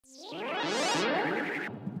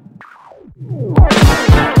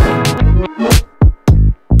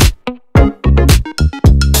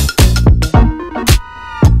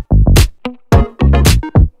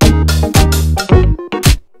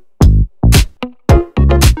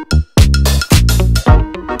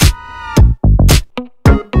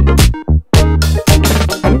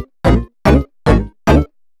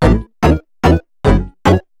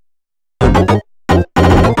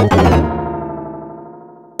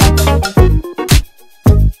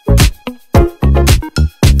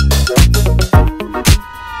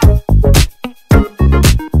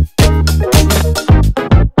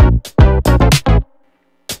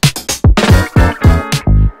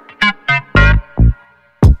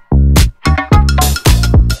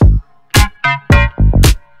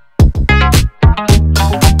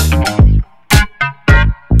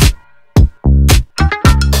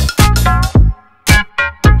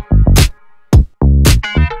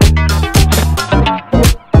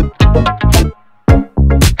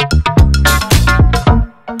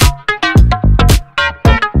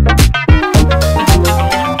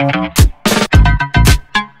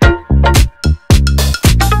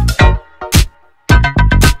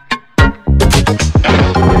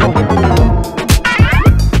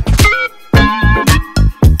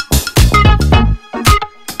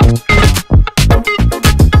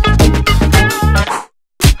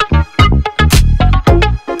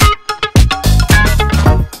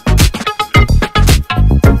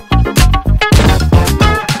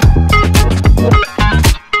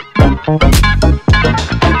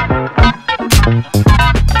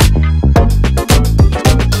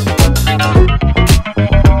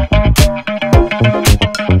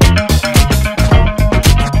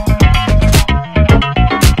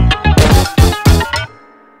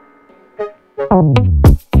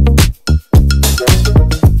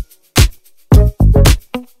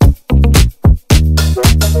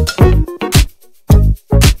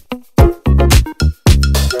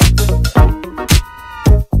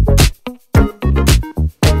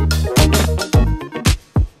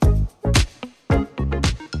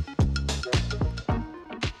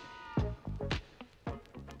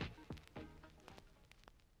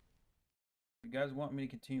guys want me to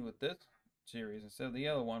continue with this series instead of the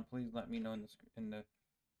yellow one, please let me know in the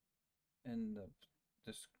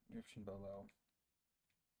description below.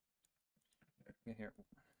 Get here.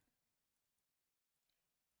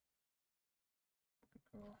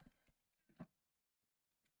 Cool.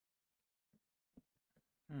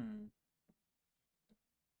 Hmm.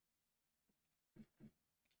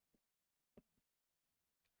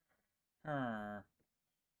 Her.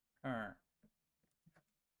 Her.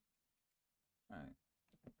 Alright.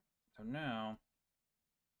 So now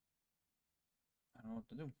I don't know what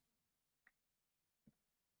to do.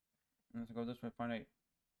 Let's go this way, find out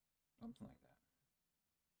something like that.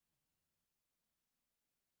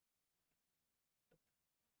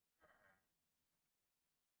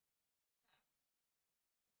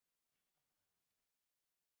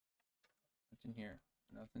 Nothing here.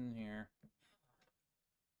 Nothing here.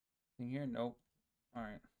 Nothing here? Nope.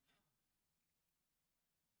 Alright.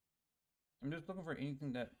 I'm just looking for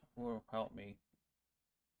anything that will help me.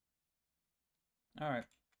 Alright.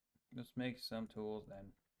 Let's make some tools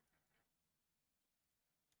then.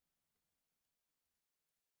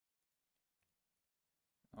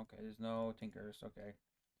 Okay, there's no tinkers. Okay.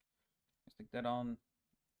 Stick that on.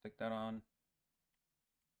 Stick that on.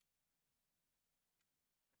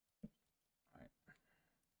 Alright.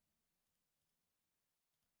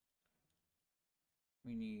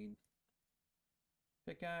 We need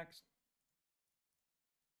pickaxe,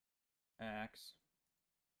 axe,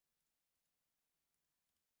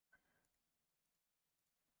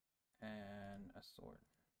 and a sword.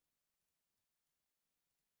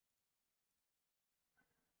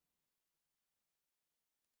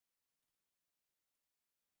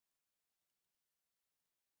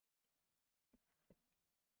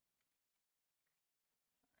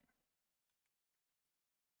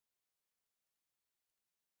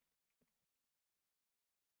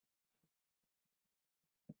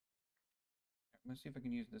 Let's see if I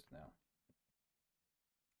can use this now.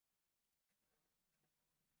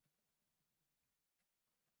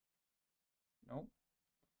 Nope.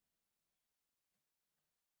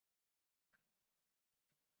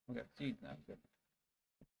 We got seeds now. Good.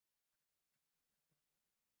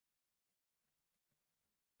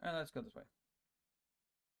 Alright, let's go this way.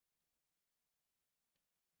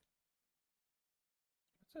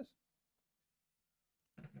 What's this?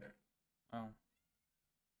 Oh.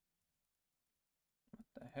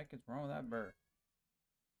 What the heck is wrong with that bird?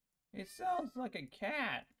 It sounds like a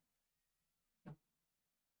cat.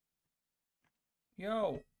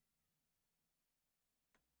 Yo.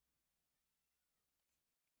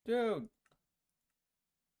 Dude.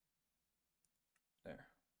 There.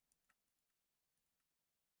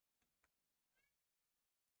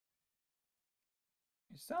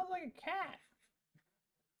 It sounds like a cat.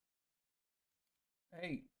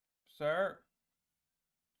 Hey, sir.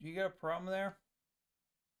 Do you get a problem there?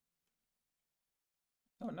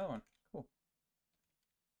 Oh, another one. Cool.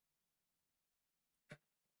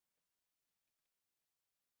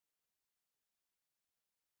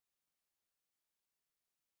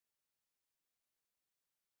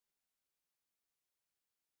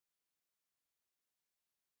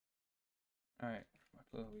 Alright.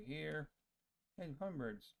 Over here. Hey,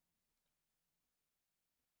 hummingbirds.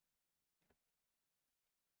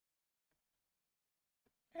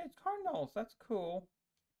 Hey, it's cardinals. That's cool.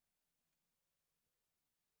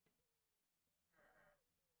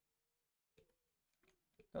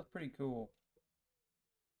 That's pretty cool.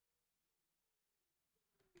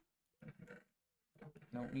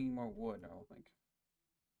 Don't need more wood, I don't think.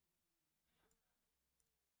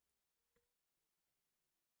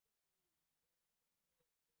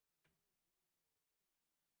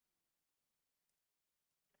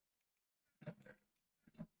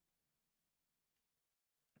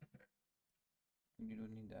 You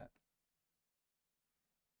don't need that.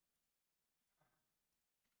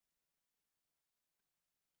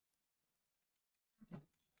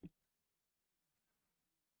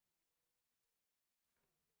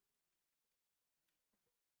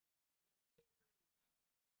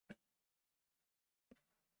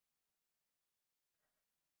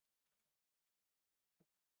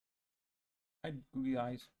 Hi, googly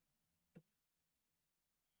eyes.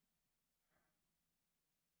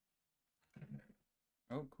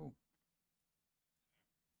 Oh, cool.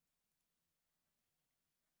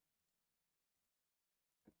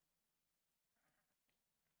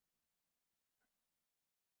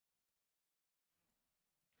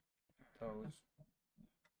 Those.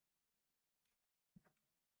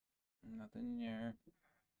 Nothing there.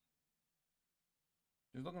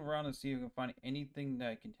 Just looking around to see if I can find anything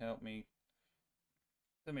that can help me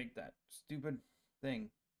to make that stupid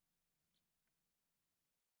thing.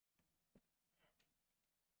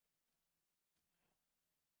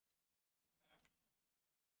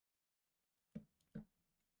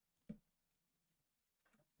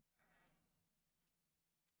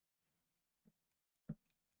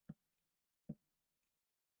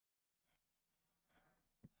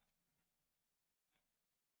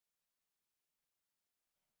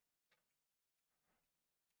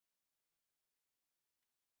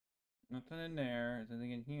 Nothing in there. Is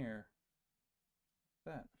anything in here?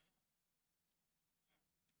 What's that?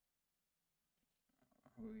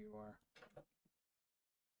 Who you are?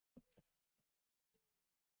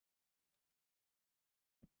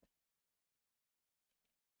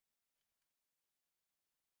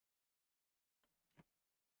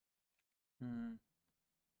 Hmm.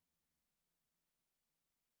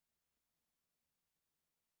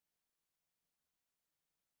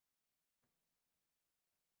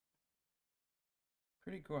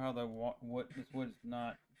 Pretty cool how the what this wood's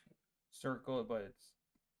not circle, but it's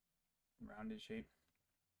rounded shape.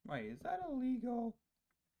 Wait, is that illegal?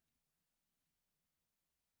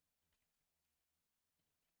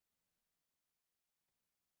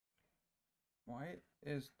 Why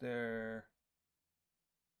is there?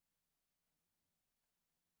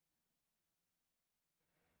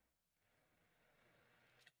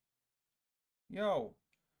 Yo,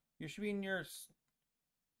 you should be in your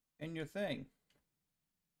thing.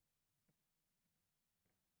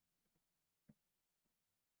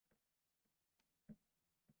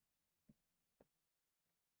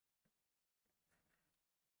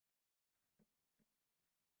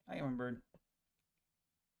 I am a bird.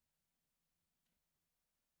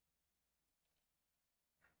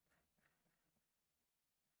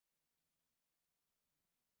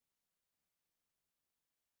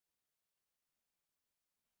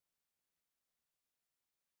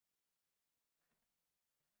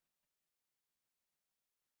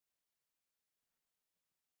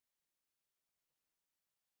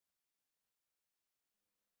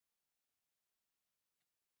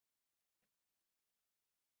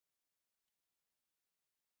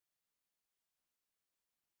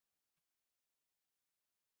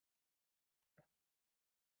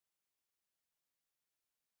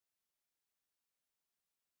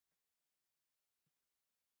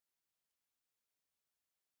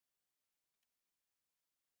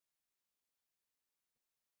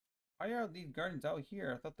 Why are these gardens out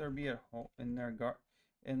here? I thought there'd be a hole in their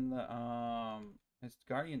in the its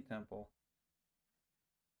guardian temple.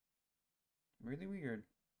 Really weird.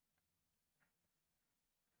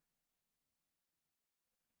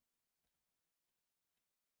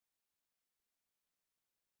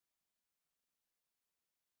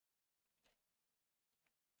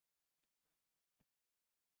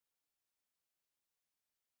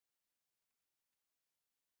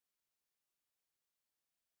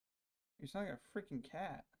 You sound like a freaking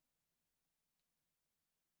cat.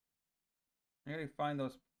 I gotta find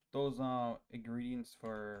those ingredients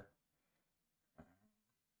for.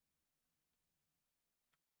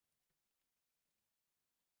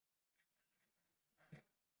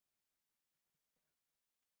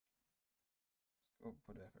 Let's go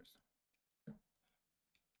put that first.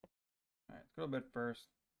 All right, let's go to bed first.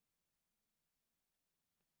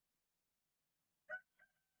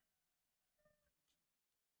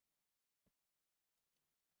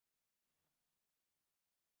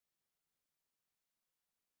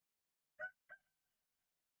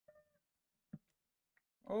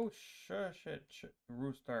 Oh shush it,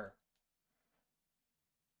 rooster.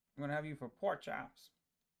 I'm gonna have you for pork chops.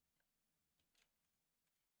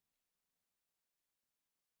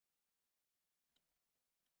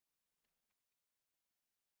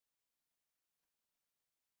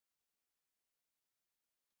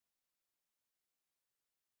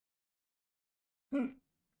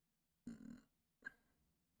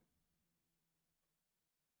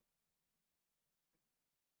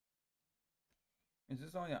 Is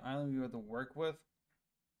this only an island you have to work with?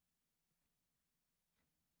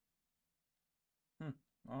 Hmm.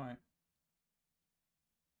 All right.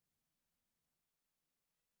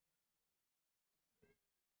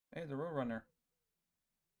 Hey, the Roadrunner.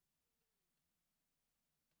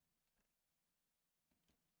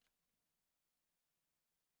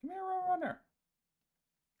 Come here, Roadrunner.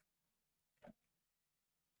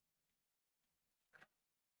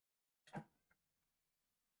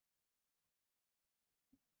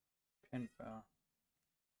 Pinfall.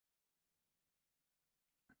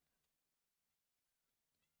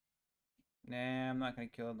 Nah, I'm not gonna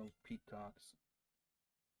kill the peacocks.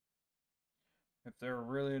 If they're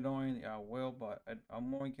really annoying, yeah, I will, but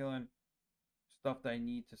I'm only killing stuff that I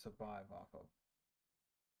need to survive off of.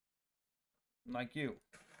 Like you.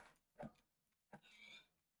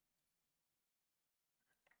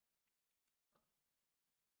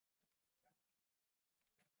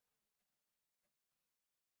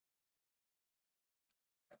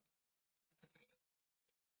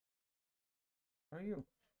 What are you?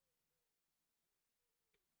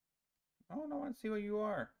 Oh, no, I want to see what you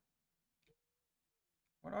are.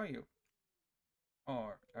 What are you? Oh,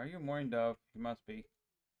 are you a mourning dove? You must be.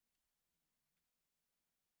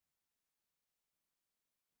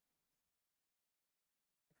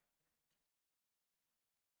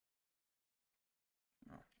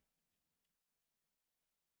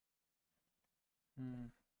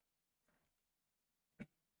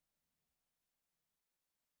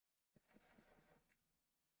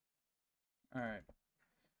 Alright.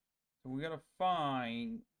 So we gotta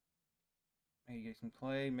find. Maybe get some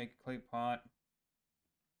clay, make a clay pot.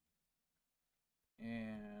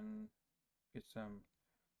 And get some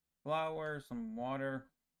flour, some water.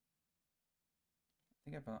 I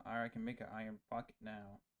think I found iron. I can make an iron bucket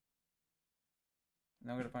now.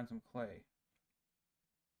 Now we gotta find some clay.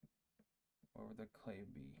 Where would the clay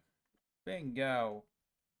be? Bingo!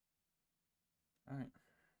 Alright.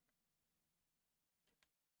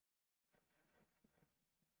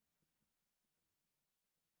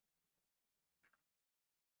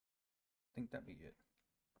 I think that'd be it.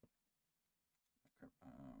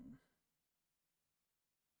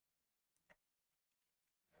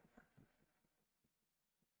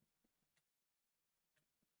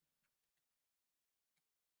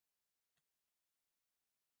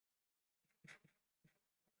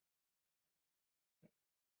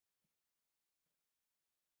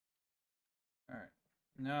 Alright.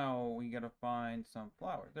 Now we gotta find some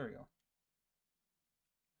flour. There we go.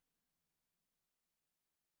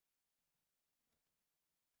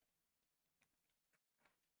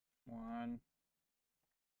 One,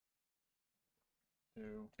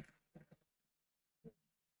 two.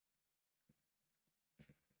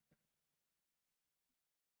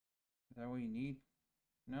 Is that what you need?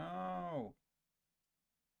 No!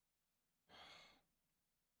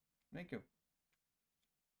 Thank you.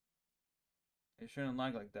 It shouldn't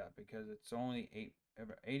lag like that because it's only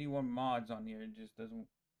 81 mods on here. It just doesn't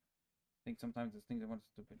think sometimes this thing's one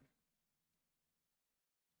stupid.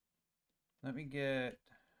 Let me get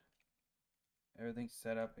everything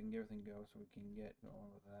set up and get everything go so we can get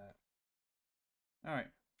going with that. Alright.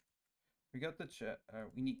 We got the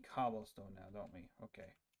we need cobblestone now, don't we?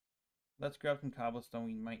 Okay. Let's grab some cobblestone.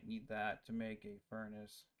 We might need that to make a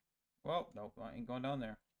furnace. Well, nope, I ain't going down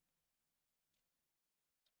there.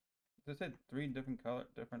 This said 3 different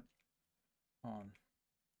on.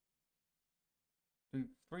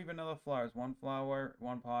 3 vanilla flowers, 1 flower,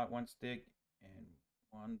 1 pot, 1 stick, and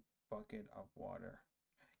 1 bucket of water.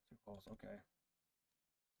 Too close, okay.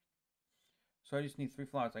 So I just need 3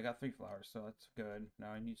 flowers. I got 3 flowers, so that's good.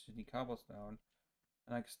 Now I just need cobblestone,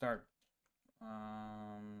 and I can start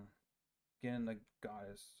getting the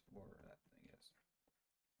goddess, whatever that thing is,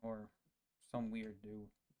 or some weird dude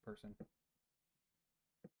person.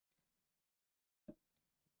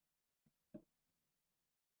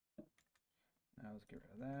 Now let's get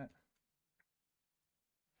rid of that.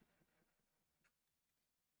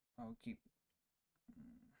 I'll keep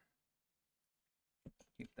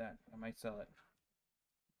that. I might sell it.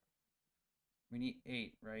 We need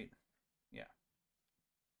 8, right? Yeah.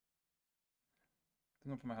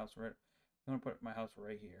 I'm gonna put my house right. I'm gonna put my house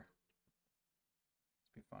right here.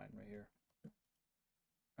 Let's be fine right here.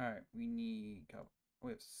 All right, we need.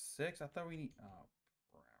 We have 6. I thought we need. Oh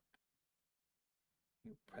crap!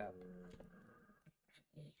 You prep.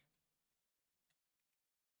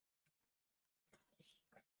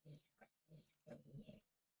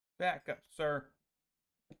 Back up, sir.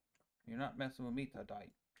 You're not messing with me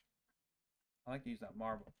tonight. I like to use that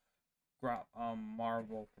marble for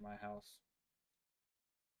my house.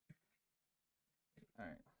 All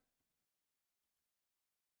right.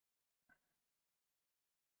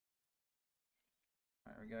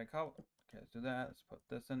 All right, we got a couple. Okay, let's do that. Let's put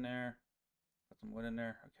this in there. Put some wood in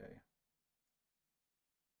there. Okay.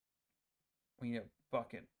 We need a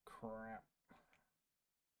bucket. Crap.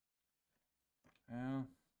 Well,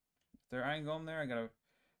 if there ain't going there, I gotta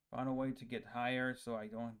find a way to get higher so I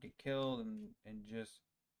don't get killed and just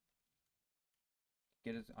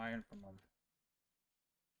get his iron from him.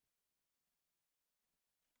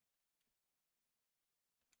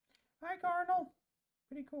 Hi, Cardinal.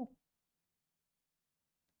 Pretty cool.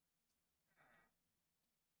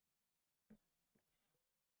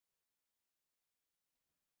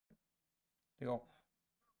 There you go.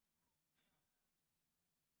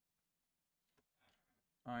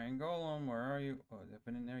 Iron Golem, where are you? Oh, has it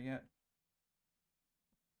been in there yet?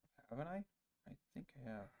 Haven't I? I think I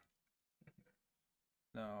have.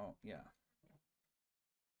 No, yeah.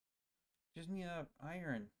 Just need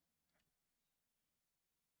iron.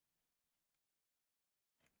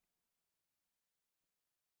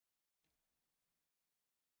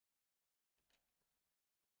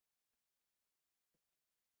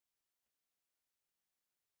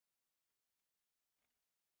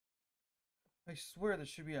 I swear there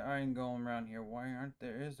should be an iron golem around here. Why aren't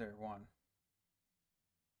there? Is there one?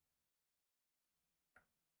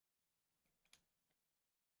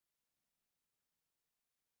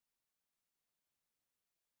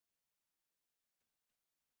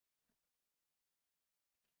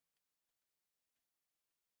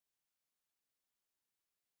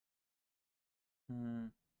 Hmm.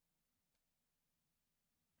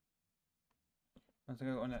 Let's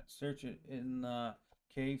go on that search it in the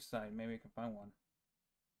cave side. Maybe I can find one.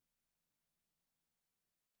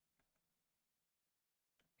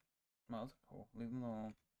 Oh, that's cool. Leave them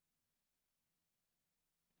alone.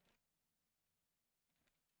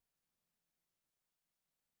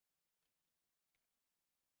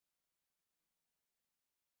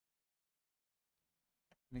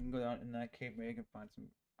 We can go down in that cave. Maybe I can find some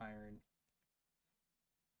iron.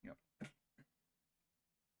 Yep. I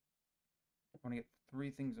want to get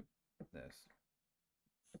 3 things of this.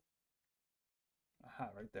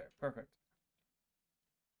 Aha, right there. Perfect.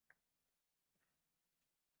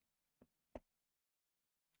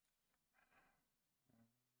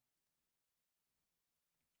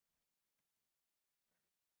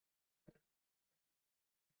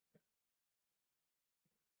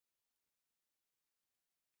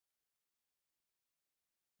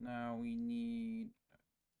 Now we need to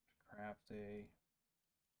craft a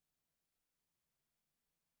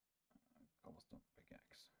cobblestone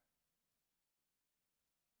pickaxe.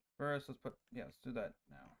 First, let's do that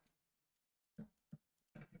now.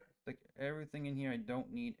 Stick everything in here I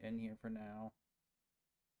don't need in here for now.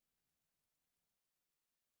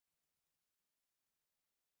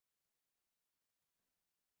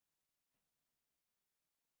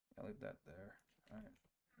 I'll leave that there. Alright.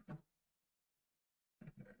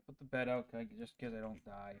 Put the bed out just in case I don't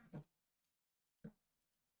die.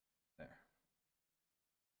 There.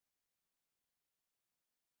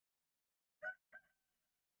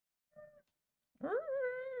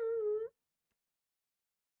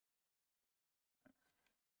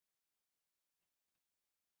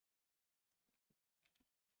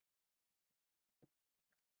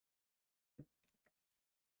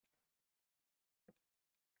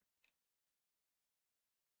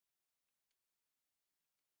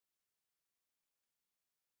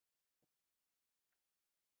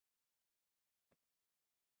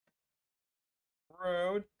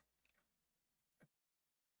 Rude.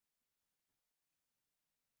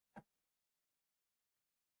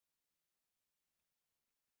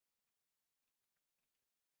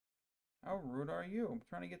 How rude are you? I'm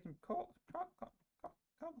trying to get some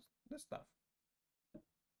this stuff.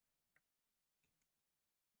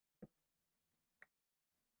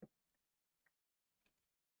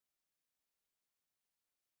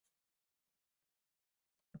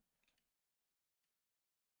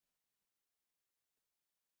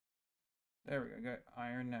 There we go. Got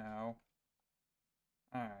iron now.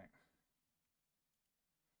 Alright.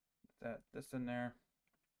 This in there.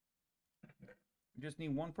 We just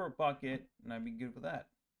need 1 for a bucket, and I'd be good with that.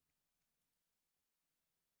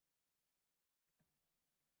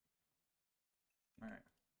 Alright.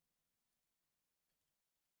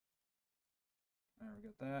 There we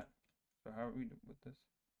got that. So how are we with this?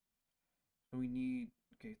 So we need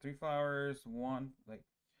 3 flowers,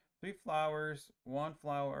 3 flowers, 1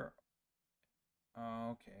 flower.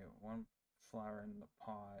 Okay, 1 flower in the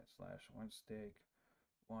pot / 1 stick,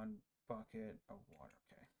 1 bucket of water.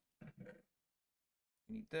 Okay.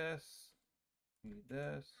 We need this. We need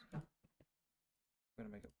this. I'm gonna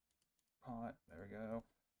make a pot. There we go.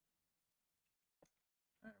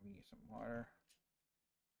 Alright, we need some water.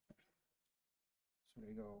 So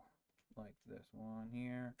we go like this one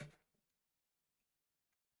here. Is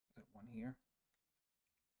that one here?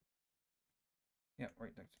 Yeah,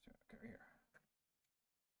 right next to it. Okay, right here.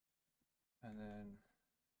 And then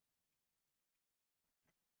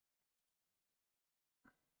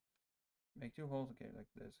make 2 holes. Okay, like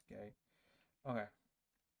this. Okay. Okay.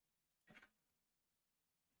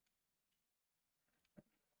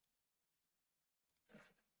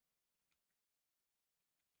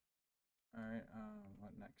 All right.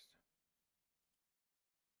 What next?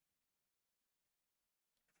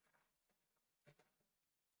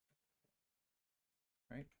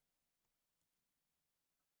 Right.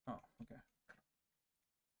 Oh, okay.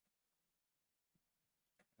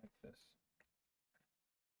 Like this.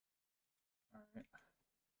 All right.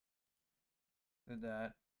 Did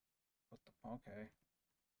that. Okay.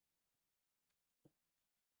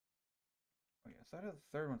 Oh yeah, so I have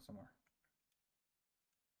the 3rd one somewhere.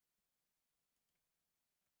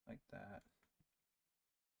 Like that.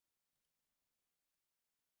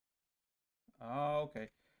 Oh, okay.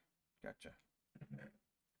 Gotcha.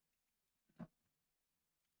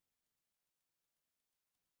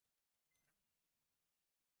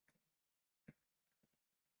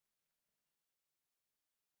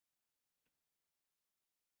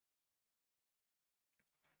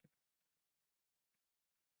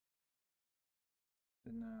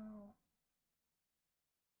 Then now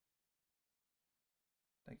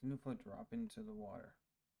take the new float drop into the water.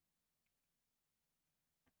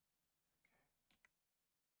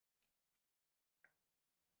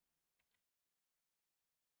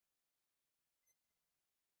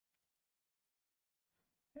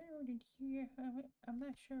 Hello, did you? I'm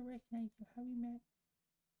not sure I recognize you. How we met?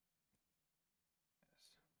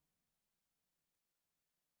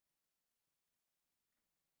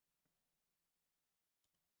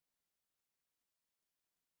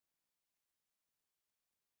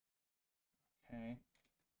 Yes. Okay.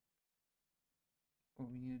 What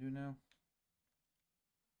we need to do now?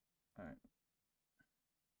 All right.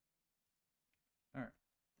 All right.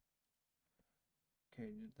 Okay,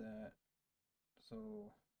 did that.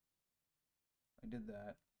 So I did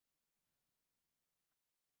that.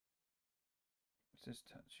 It's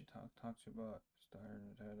just she talks about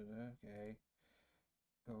starting. Okay.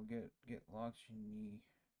 Go get logs. You need.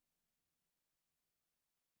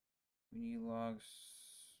 We need logs.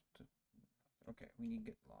 To, okay, we need to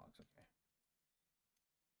get logs. Okay.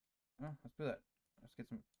 Oh, let's do that. Let's get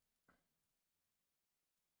some.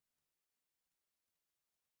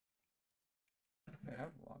 I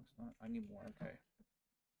have logs. Not. I need more. Okay.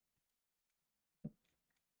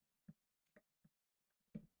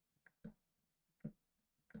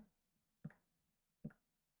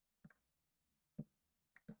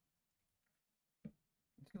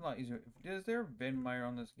 It's a lot easier. Is there a Venmire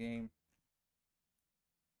on this game?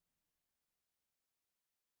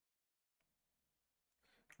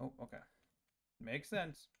 Oh, okay. Makes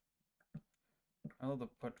sense. I love to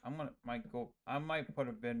put. I might put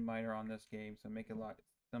a bin miner on this game so make it a lot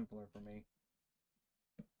simpler for me.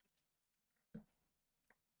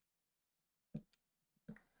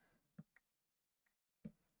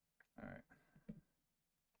 All right.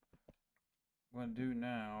 What I'm gonna do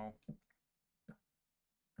now.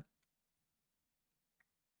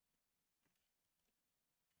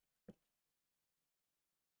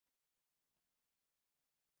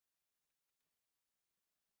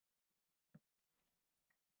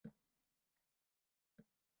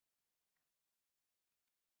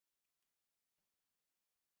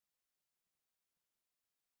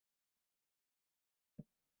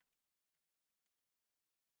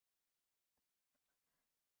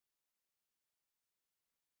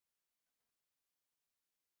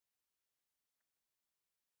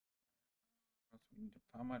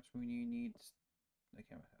 How much we need? I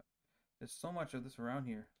can't have. There's so much of this around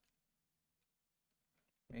here.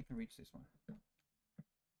 I can reach this one.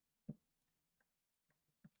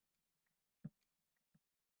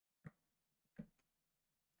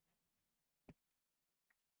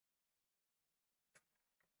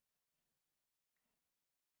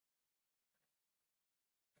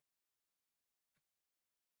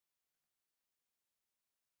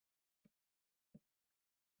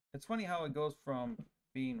 It's funny how it goes from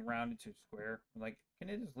being rounded to square. Like, can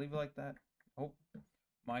it just leave it like that? Oh,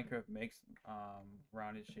 Minecraft makes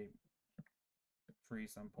rounded shape free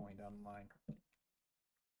some point down the line.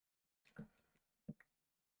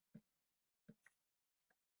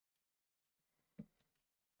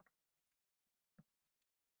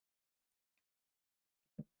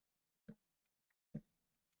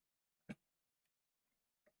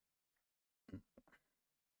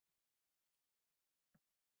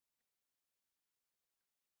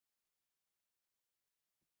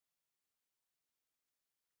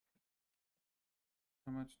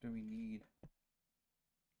 How much do we need?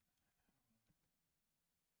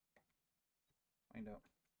 Find out.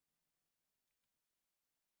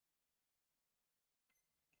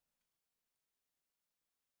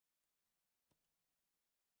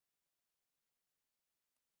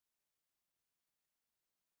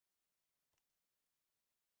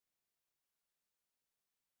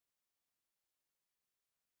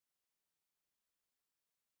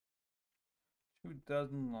 Two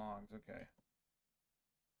dozen logs. Okay.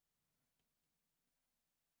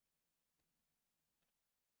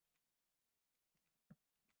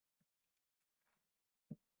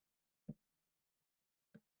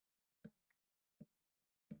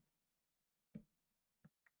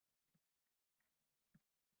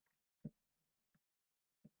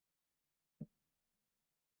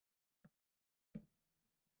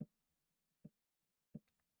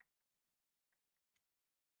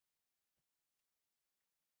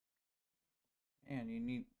 Man, you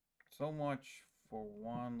need so much for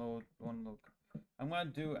one load. One load. I'm gonna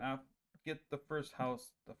do get the first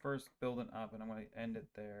house, the first building up, and I'm gonna end it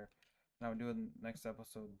there. And I'll do it in the next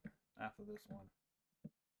episode after this one,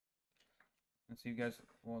 and see if you guys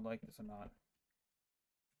will like this or not.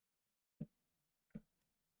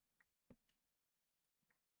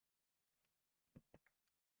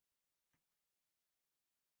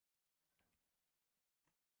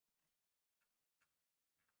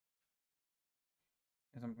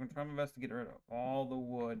 Because I'm going to try my best to get rid of all the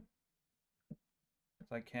wood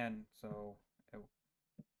as I can, so it,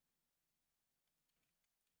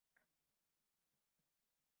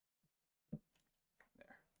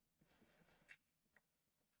 there.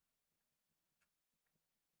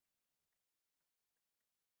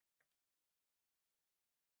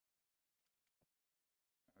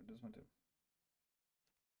 This one too.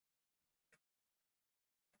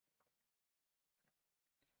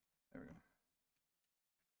 There we go.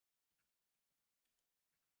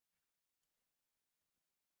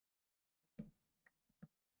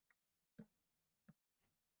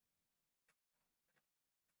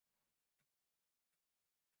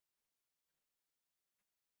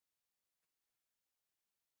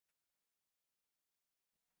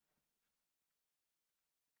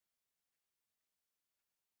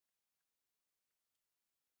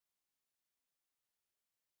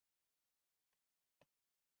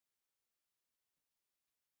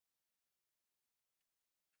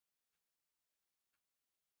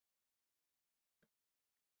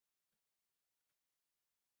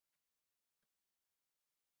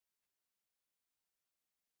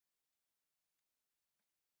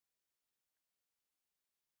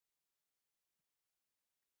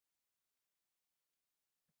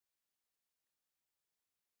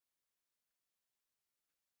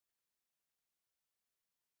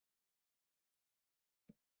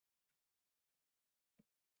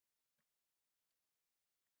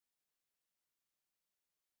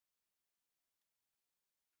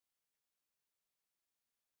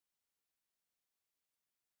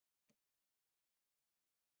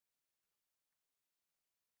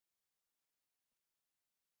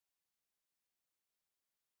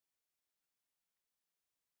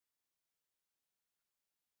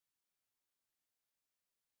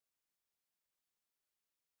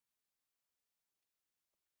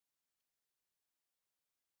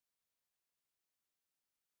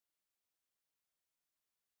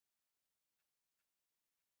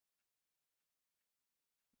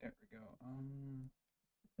 There we go.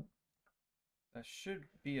 That should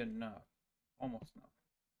be enough. Almost enough.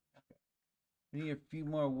 Okay. Need a few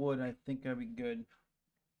more wood. I think I'll be good.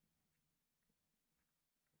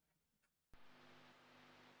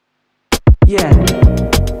 Yeah.